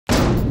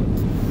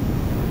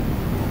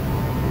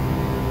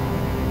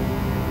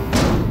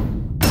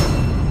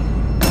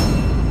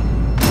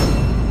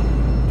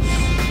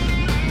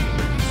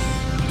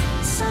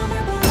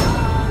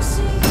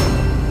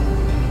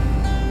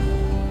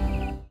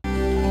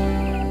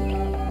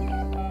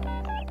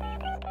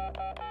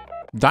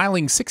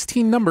dialing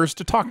 16 numbers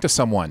to talk to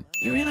someone.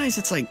 You realize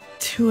it's like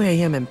 2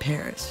 a.m. in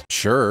Paris.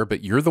 Sure,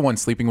 but you're the one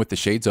sleeping with the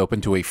shades open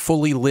to a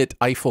fully lit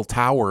Eiffel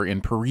Tower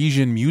and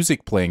Parisian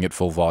music playing at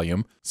full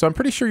volume, so I'm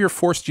pretty sure your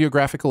forced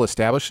geographical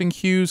establishing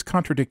cues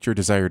contradict your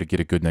desire to get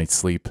a good night's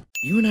sleep.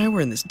 You and I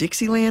were in this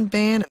Dixieland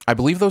band? I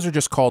believe those are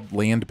just called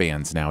land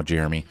bands now,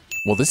 Jeremy.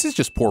 Well, this is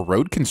just poor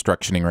road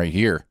constructioning right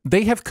here.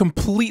 They have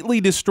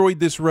completely destroyed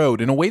this road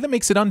in a way that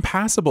makes it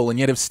unpassable and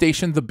yet have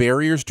stationed the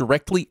barriers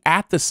directly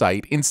at the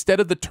site instead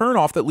of the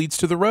turnoff that leads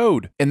to the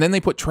road. And then they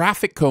put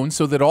traffic cones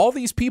so that all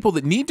these people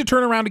that need to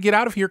turn around to get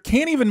out of here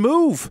can't even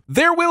move.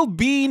 There will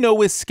be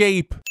no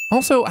escape.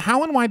 Also,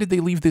 how and why did they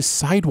leave this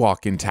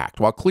sidewalk intact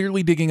while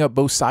clearly digging up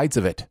both sides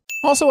of it?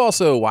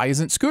 Also, why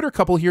isn't Scooter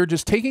Couple here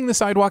just taking the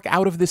sidewalk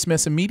out of this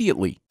mess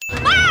immediately?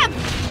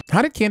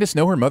 How did Candace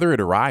know her mother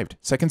had arrived?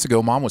 Seconds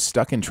ago, Mom was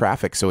stuck in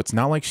traffic, so it's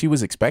not like she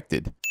was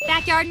expected.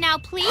 Backyard now,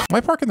 please. Why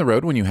park in the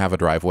road when you have a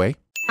driveway?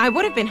 I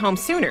would have been home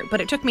sooner,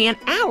 but it took me an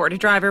hour to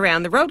drive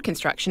around the road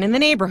construction in the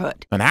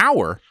neighborhood. An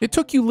hour? It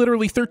took you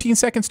literally 13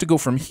 seconds to go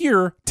from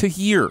here to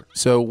here.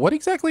 So what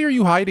exactly are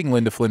you hiding,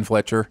 Linda Flynn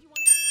Fletcher?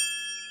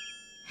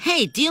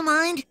 Hey, do you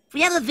mind?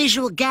 We have a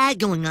visual gag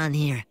going on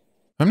here.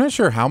 I'm not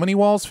sure how many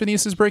walls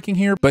Phineas is breaking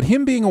here, but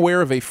him being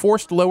aware of a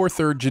forced lower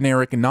third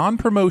generic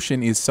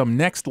non-promotion is some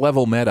next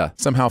level meta.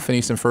 Somehow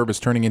Phineas and Ferb is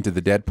turning into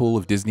the Deadpool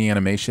of Disney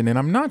animation, and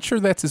I'm not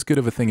sure that's as good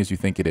of a thing as you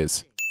think it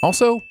is.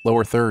 Also,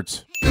 lower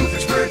thirds.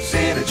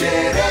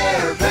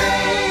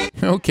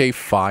 Okay,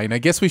 fine. I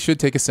guess we should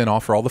take a cent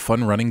off for all the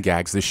fun running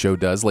gags this show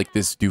does, like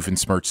this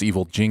Doofenshmirtz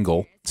evil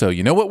jingle. So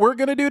you know what we're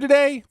gonna do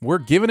today? We're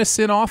giving a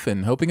cent off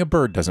and hoping a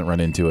bird doesn't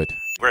run into it.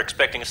 We're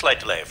expecting a slight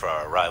delay for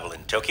our arrival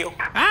in Tokyo.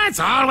 It's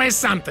always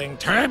something.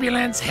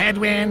 Turbulence,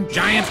 headwind,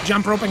 giant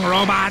jump-roping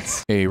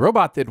robots. A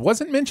robot that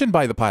wasn't mentioned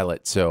by the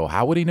pilot, so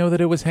how would he know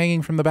that it was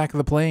hanging from the back of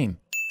the plane?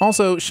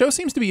 Also, show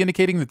seems to be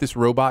indicating that this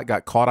robot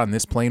got caught on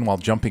this plane while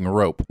jumping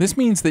rope. This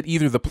means that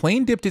either the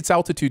plane dipped its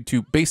altitude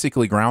to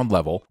basically ground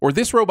level, or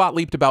this robot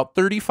leaped about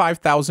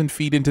 35,000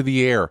 feet into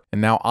the air.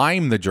 And now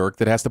I'm the jerk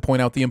that has to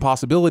point out the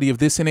impossibility of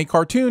this in a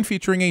cartoon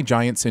featuring a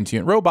giant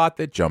sentient robot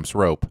that jumps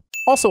rope.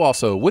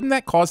 Also, wouldn't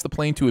that cause the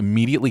plane to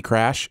immediately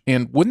crash?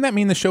 And wouldn't that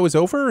mean the show is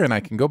over and I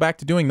can go back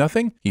to doing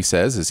nothing? He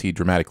says as he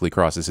dramatically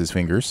crosses his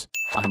fingers.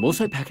 I'm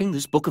also packing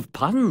this book of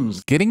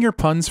puns. Getting your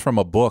puns from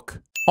a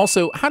book.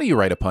 Also, how do you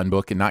write a pun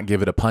book and not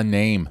give it a pun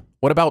name?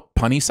 What about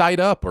Punny Side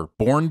Up, or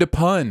Born to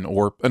Pun,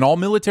 or an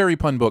all-military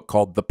pun book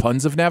called The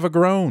Puns of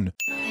Navarone?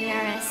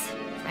 Paris,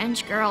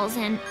 French girls,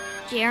 and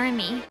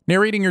Jeremy.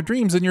 Narrating your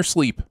dreams in your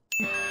sleep.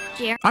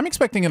 I'm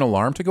expecting an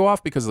alarm to go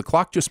off because the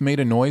clock just made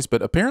a noise,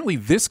 but apparently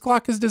this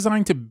clock is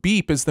designed to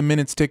beep as the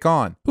minutes tick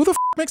on. Who the f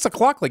makes a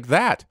clock like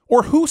that?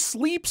 Or who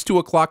sleeps to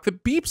a clock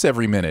that beeps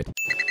every minute?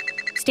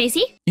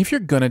 Stacy? If you're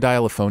gonna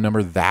dial a phone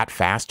number that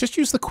fast, just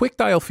use the quick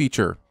dial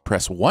feature.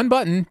 Press one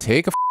button,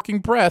 take a fucking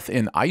breath,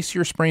 and ice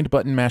your sprained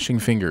button mashing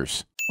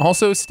fingers.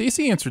 Also,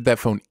 Stacy answered that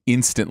phone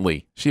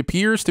instantly. She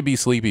appears to be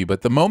sleepy,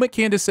 but the moment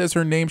Candace says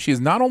her name, she is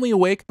not only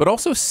awake, but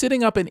also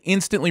sitting up and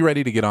instantly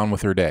ready to get on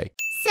with her day.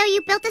 So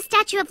you built the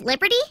Statue of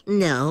Liberty?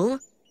 No.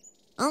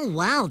 Oh,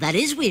 wow, that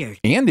is weird.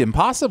 And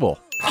impossible.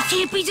 It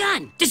can't be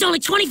done. There's only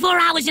 24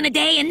 hours in a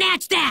day, and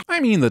that's that. I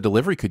mean, the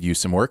delivery could use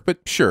some work, but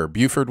sure,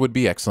 Buford would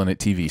be excellent at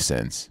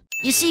TVSins.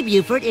 You see,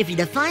 Buford, if you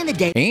define the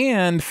day...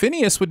 And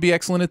Phineas would be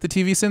excellent at the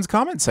TVSins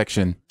comment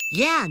section.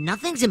 Yeah,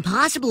 nothing's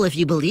impossible if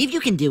you believe you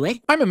can do it.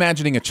 I'm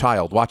imagining a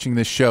child watching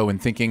this show and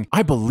thinking,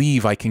 I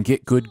believe I can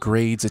get good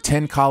grades,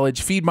 attend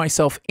college, feed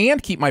myself,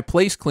 and keep my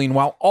place clean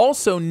while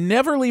also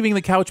never leaving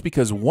the couch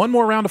because one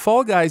more round of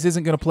Fall Guys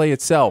isn't going to play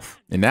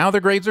itself. And now their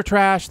grades are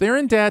trash, they're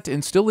in debt,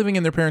 and still living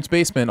in their parents'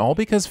 basement, all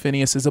because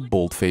Phineas is a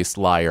bold-faced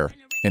liar.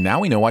 And now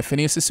we know why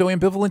Phineas is so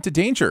ambivalent to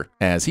danger,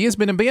 as he has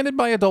been abandoned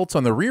by adults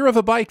on the rear of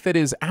a bike that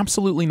is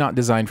absolutely not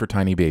designed for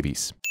tiny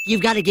babies.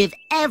 You've got to give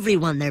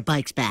everyone their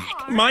bikes back.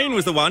 Mine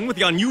was the one with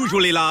the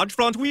unusually large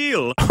front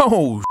wheel.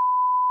 Oh,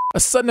 a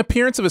sudden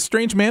appearance of a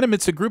strange man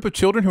amidst a group of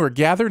children who are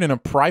gathered in a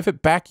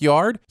private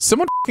backyard?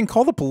 Someone can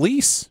call the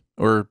police.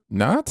 Or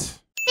not?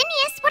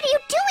 Phineas, what are you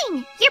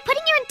doing? You're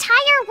putting your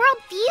entire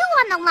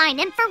worldview on the line,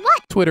 and for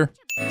what? Twitter.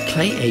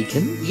 Clay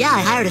Aiken? Yeah,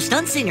 I hired a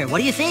stunt singer. What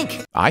do you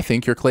think? I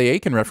think your Clay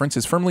Aiken reference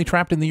is firmly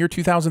trapped in the year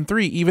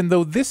 2003, even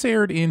though this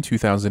aired in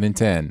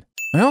 2010.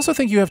 I also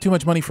think you have too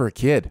much money for a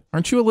kid.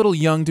 Aren't you a little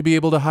young to be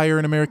able to hire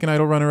an American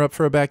Idol runner-up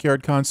for a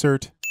backyard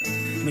concert?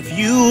 If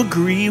you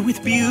agree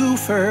with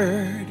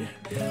Buford,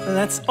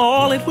 that's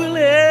all it will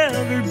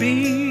ever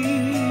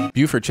be.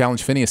 Buford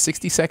challenged Phineas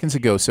 60 seconds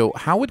ago, so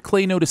how would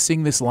Clay know to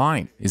sing this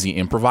line? Is he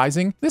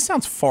improvising? This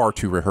sounds far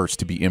too rehearsed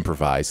to be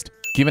improvised.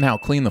 Given how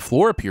clean the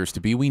floor appears to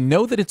be, we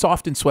know that it's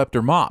often swept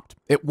or mopped.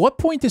 At what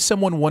point does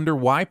someone wonder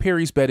why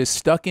Perry's bed is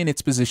stuck in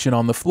its position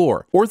on the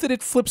floor, or that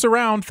it flips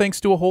around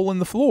thanks to a hole in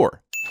the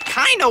floor?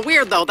 Kinda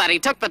weird, though, that he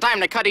took the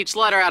time to cut each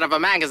letter out of a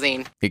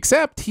magazine.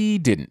 Except he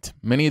didn't.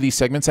 Many of these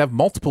segments have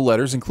multiple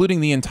letters, including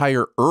the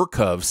entire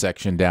Urkov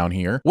section down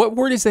here. What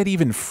word is that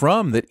even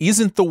from that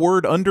isn't the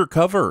word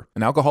undercover?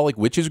 An alcoholic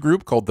witches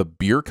group called the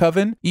Beer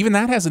Coven? Even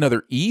that has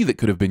another E that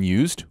could have been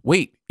used.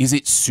 Wait, is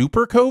it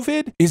Super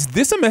COVID? Is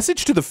this a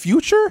message to the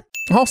future?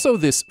 Also,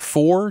 this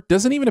 4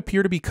 doesn't even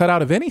appear to be cut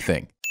out of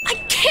anything. I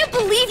can't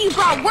believe you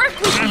brought work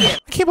with you!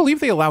 I can't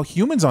believe they allow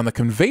humans on the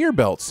conveyor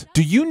belts.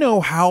 Do you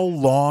know how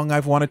long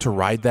I've wanted to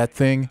ride that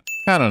thing?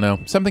 I don't know.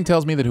 Something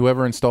tells me that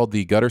whoever installed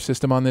the gutter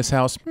system on this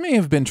house may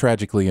have been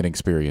tragically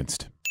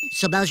inexperienced.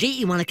 So, Baljeet,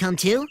 you want to come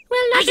too? Well,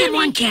 I get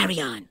one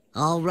carry-on.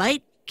 All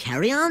right,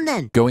 carry on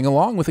then. Going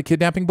along with a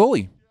kidnapping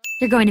bully.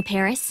 You're going to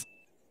Paris?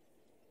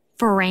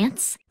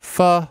 France?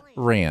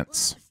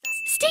 France.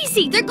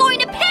 Stacy, they're going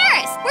to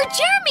Paris! Where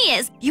Jeremy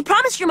is! You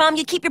promised your mom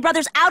you'd keep your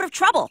brothers out of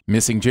trouble.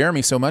 Missing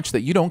Jeremy so much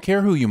that you don't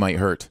care who you might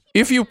hurt.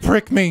 If you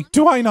prick me,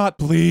 do I not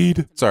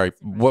bleed? Sorry,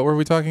 what were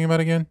we talking about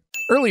again?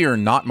 Earlier,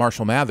 not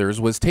Marshall Mathers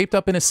was taped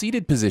up in a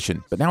seated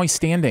position, but now he's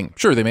standing.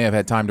 Sure, they may have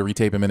had time to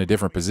retape him in a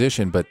different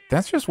position, but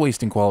that's just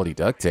wasting quality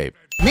duct tape.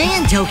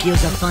 Man,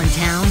 Tokyo's a fun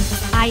town.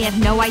 I have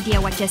no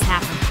idea what just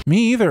happened.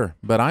 Me either,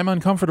 but I'm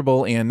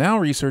uncomfortable, and now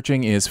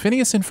researching is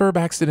Phineas and Ferb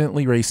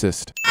accidentally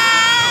racist?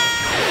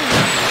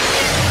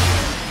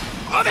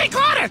 Oh, they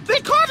caught her! They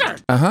caught her!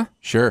 Uh-huh,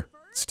 sure.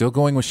 Still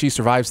going with She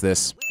Survives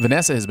This.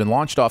 Vanessa has been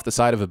launched off the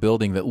side of a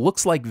building that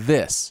looks like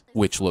this,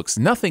 which looks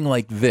nothing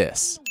like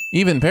this.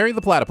 Even Perry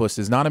the Platypus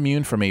is not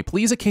immune from a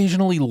please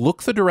occasionally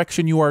look the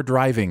direction you are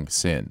driving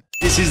sin.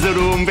 This is the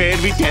room where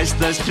we test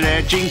the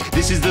stretching.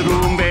 This is the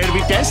room where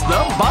we test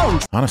the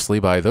bounce. Honestly,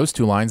 by those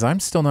two lines,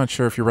 I'm still not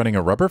sure if you're running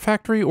a rubber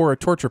factory or a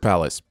torture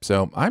palace,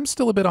 so I'm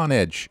still a bit on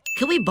edge.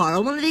 Can we borrow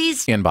one of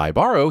these? And by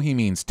borrow, he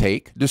means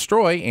take,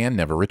 destroy, and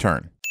never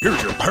return.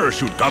 Here's your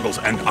parachute goggles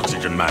and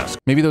oxygen mask.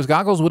 Maybe those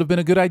goggles would have been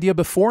a good idea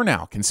before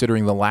now,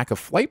 considering the lack of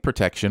flight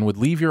protection would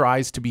leave your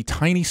eyes to be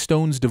tiny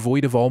stones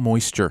devoid of all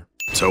moisture.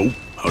 So,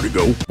 how'd it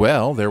go?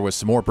 Well, there was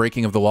some more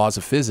breaking of the laws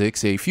of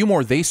physics, a few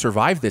more they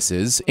survive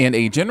thises, and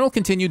a general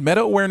continued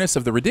meta-awareness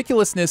of the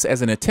ridiculousness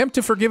as an attempt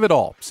to forgive it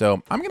all.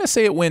 So I'm going to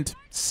say it went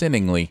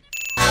sinningly.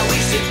 I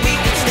wish that we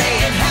could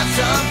stay and have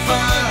some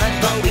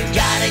fun, but we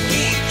gotta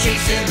keep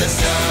chasing the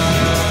sun.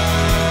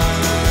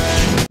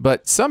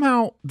 But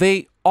somehow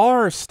they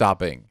are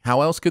stopping.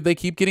 How else could they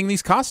keep getting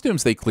these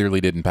costumes they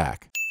clearly didn't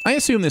pack? I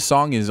assume this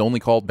song is only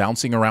called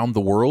Bouncing Around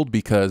the World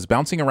because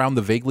bouncing around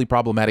the vaguely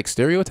problematic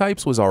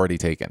stereotypes was already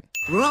taken.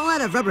 We're all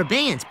out of rubber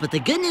bands, but the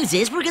good news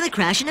is we're gonna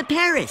crash into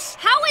Paris.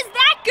 How is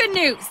that good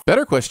news?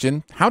 Better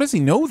question, how does he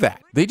know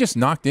that? They just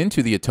knocked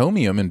into the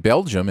Atomium in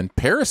Belgium and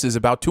Paris is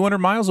about 200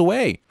 miles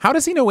away. How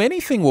does he know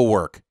anything will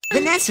work?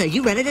 Vanessa,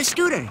 you rented a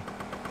scooter.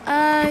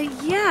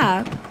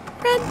 Yeah,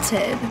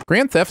 rented.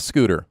 Grand Theft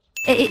Scooter.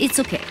 It's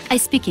okay. I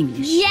speak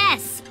English.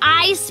 Yes,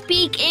 I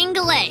speak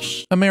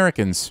English.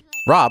 Americans.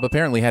 Rob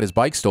apparently had his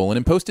bike stolen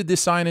and posted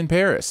this sign in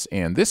Paris,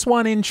 and this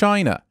one in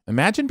China.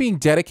 Imagine being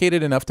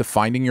dedicated enough to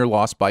finding your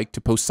lost bike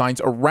to post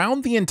signs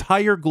around the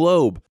entire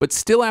globe, but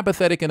still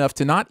apathetic enough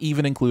to not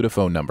even include a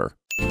phone number.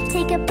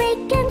 Take a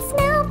break and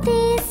smell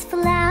these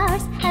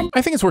flowers.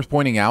 I think it's worth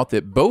pointing out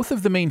that both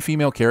of the main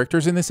female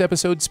characters in this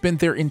episode spend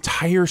their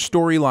entire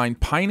storyline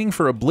pining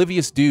for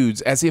oblivious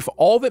dudes as if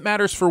all that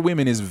matters for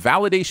women is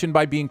validation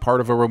by being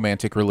part of a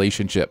romantic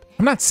relationship.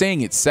 I'm not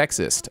saying it's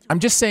sexist, I'm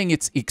just saying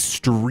it's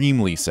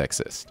extremely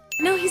sexist.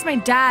 No, he's my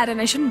dad, and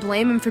I shouldn't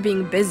blame him for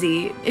being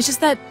busy. It's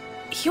just that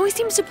he always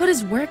seems to put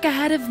his work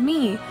ahead of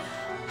me.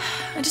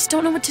 I just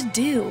don't know what to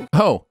do.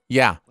 Oh,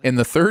 yeah, and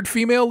the third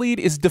female lead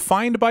is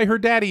defined by her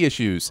daddy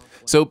issues.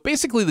 So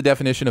basically the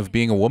definition of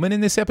being a woman in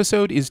this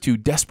episode is to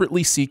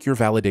desperately seek your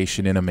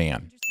validation in a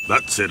man.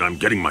 That's it, I'm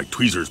getting my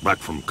tweezers back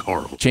from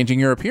Carl. Changing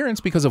your appearance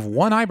because of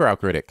one eyebrow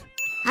critic.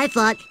 I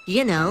thought,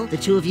 you know, the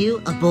two of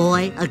you, a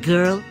boy, a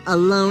girl,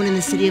 alone in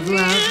the city of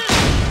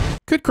love.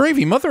 Good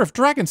gravy, mother of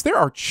dragons, there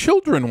are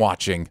children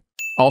watching.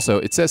 Also,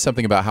 it says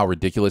something about how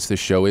ridiculous this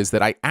show is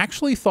that I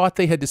actually thought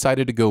they had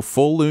decided to go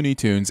full Looney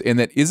Tunes and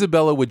that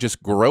Isabella would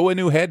just grow a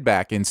new head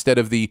back instead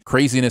of the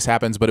craziness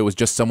happens but it was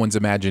just someone's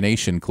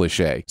imagination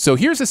cliche. So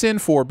here's a sin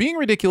for being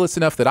ridiculous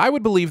enough that I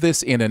would believe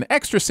this and an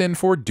extra sin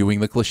for doing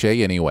the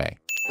cliche anyway.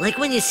 Like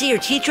when you see your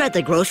teacher at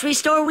the grocery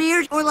store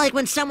weird? Or like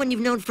when someone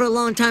you've known for a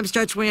long time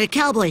starts wearing a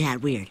cowboy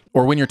hat weird?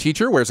 Or when your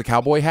teacher wears a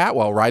cowboy hat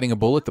while riding a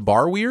bull at the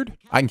bar weird?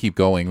 I can keep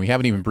going. We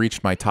haven't even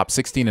breached my top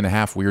 16 and a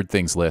half weird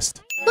things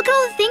list. Look at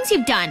all the things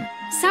you've done.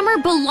 Summer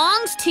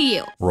belongs to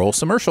you. Roll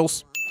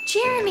commercials.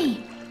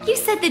 Jeremy, you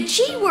said the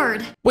G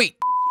word. Wait,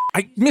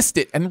 I missed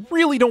it and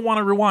really don't want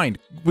to rewind.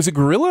 Was it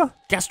gorilla?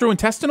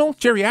 Gastrointestinal?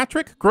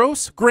 Geriatric?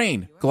 Gross?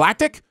 Grain?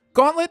 Galactic?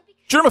 Gauntlet?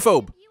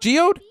 Germaphobe?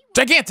 Geode?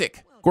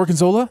 Gigantic?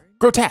 Gorgonzola?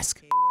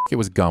 Grotesque. It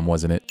was gum,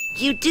 wasn't it?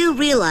 You do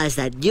realize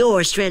that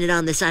you're stranded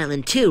on this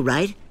island too,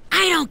 right?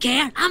 I don't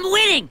care. I'm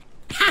winning.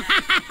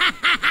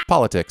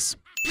 Politics.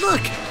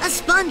 Look, a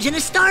sponge and a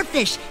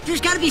starfish.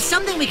 There's got to be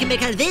something we can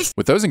make out of this.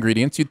 With those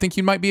ingredients, you'd think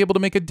you might be able to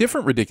make a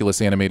different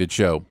ridiculous animated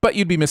show. But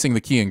you'd be missing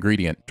the key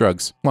ingredient.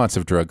 Drugs. Lots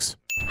of drugs.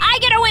 I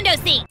get a window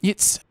embarrassing!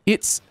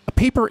 It's a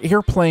paper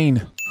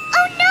airplane.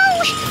 Oh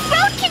no!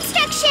 Road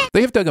construction!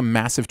 They have dug a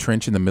massive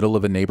trench in the middle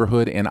of a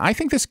neighborhood, and I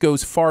think this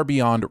goes far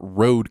beyond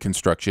road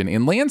construction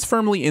and lands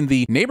firmly in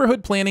the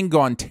neighborhood planning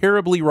gone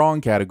terribly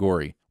wrong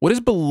category. What is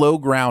below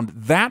ground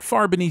that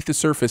far beneath the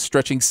surface,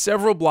 stretching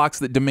several blocks,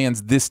 that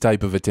demands this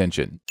type of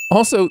attention?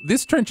 Also,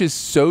 this trench is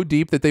so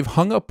deep that they've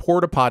hung a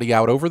porta potty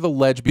out over the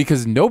ledge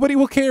because nobody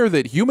will care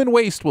that human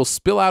waste will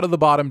spill out of the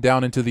bottom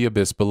down into the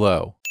abyss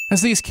below.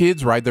 As these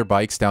kids ride their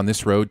bikes down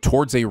this road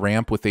towards a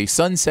ramp with a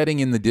sun setting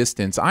in the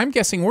distance, I'm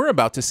guessing we're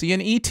about to see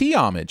an ET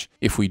homage.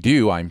 If we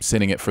do, I'm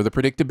sinning it for the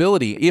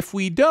predictability. If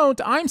we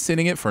don't, I'm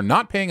sinning it for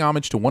not paying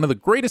homage to one of the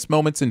greatest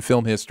moments in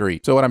film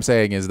history. So what I'm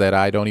saying is that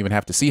I don't even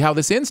have to see how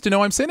this ends to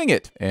know I'm sinning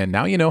it. And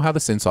now you know how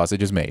the sin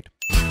sausage is made.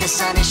 The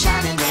sun is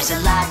shining, there's a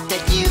lot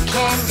that you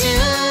can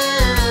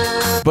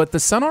do. But the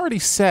sun already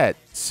set,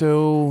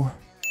 so...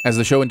 As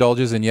the show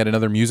indulges in yet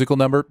another musical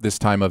number, this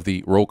time of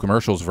the roll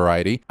commercials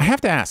variety, I have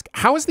to ask,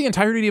 how is the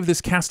entirety of this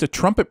cast a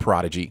trumpet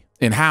prodigy?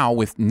 And how,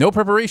 with no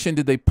preparation,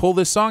 did they pull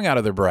this song out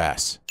of their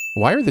brass?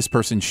 Why are this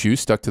person's shoes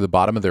stuck to the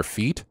bottom of their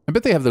feet? I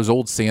bet they have those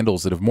old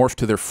sandals that have morphed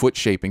to their foot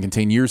shape and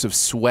contain years of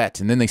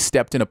sweat, and then they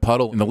stepped in a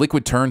puddle and the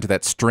liquid turned to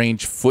that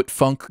strange foot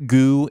funk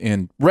goo,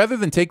 and rather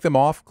than take them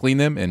off, clean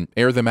them, and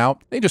air them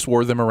out, they just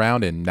wore them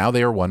around, and now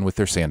they are one with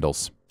their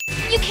sandals.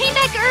 You came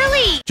back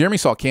early! Jeremy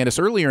saw Candace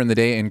earlier in the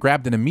day and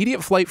grabbed an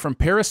immediate flight from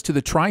Paris to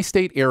the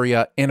tri-state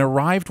area and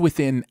arrived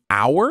within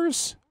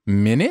hours?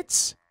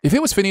 Minutes? If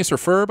it was Phineas or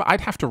Ferb,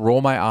 I'd have to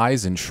roll my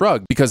eyes and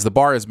shrug because the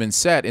bar has been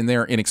set and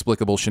their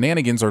inexplicable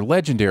shenanigans are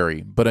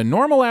legendary. But a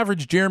normal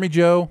average Jeremy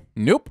Joe?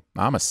 Nope,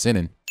 I'm a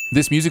sinnin'.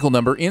 This musical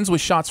number ends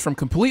with shots from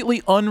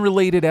completely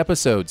unrelated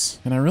episodes,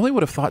 and I really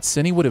would have thought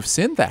Cinny would have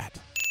sinned that.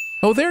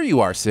 Oh, there you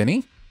are,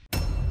 Cinny.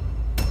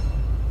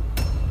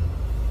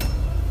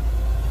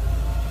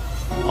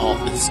 All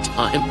this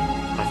time,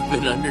 I've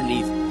been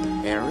underneath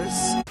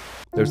Paris.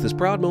 There's this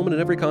proud moment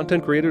in every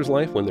content creator's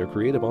life when their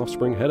creative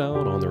offspring head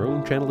out on their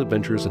own channel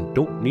adventures and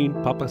don't need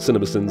Papa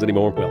CinemaSins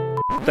anymore.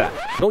 Well, that.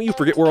 Don't you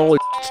forget where all this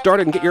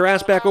started and get your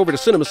ass back over to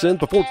CinemaSins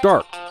before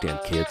dark,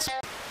 damn kids.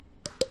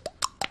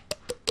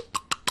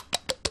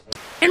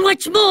 And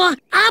what's more,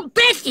 I'll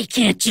bet you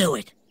can't do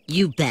it.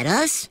 You bet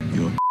us?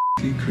 You're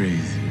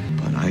crazy,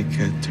 but I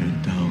can't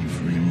turn down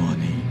free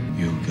money.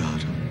 You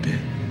got a bit.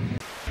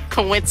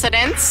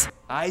 Coincidence?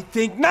 I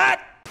think not.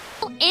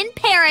 In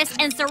Paris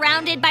and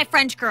surrounded by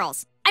French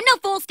girls. I'm no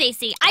fool,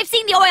 Stacy. I've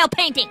seen the oil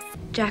paintings.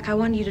 Jack, I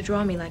want you to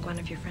draw me like one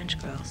of your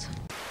French girls.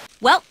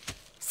 Well,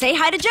 say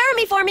hi to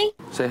Jeremy for me.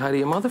 Say hi to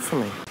your mother for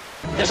me.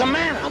 There's a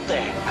man out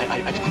there.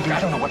 I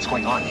don't know what's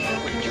going on here.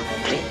 Will you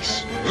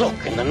please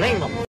look in the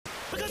name of...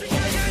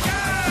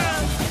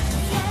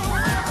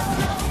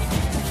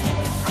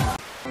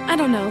 I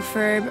don't know,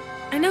 Ferb.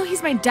 I know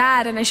he's my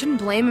dad, and I shouldn't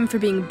blame him for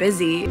being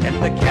busy.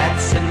 And the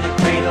cat's in the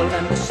cradle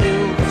and the suit.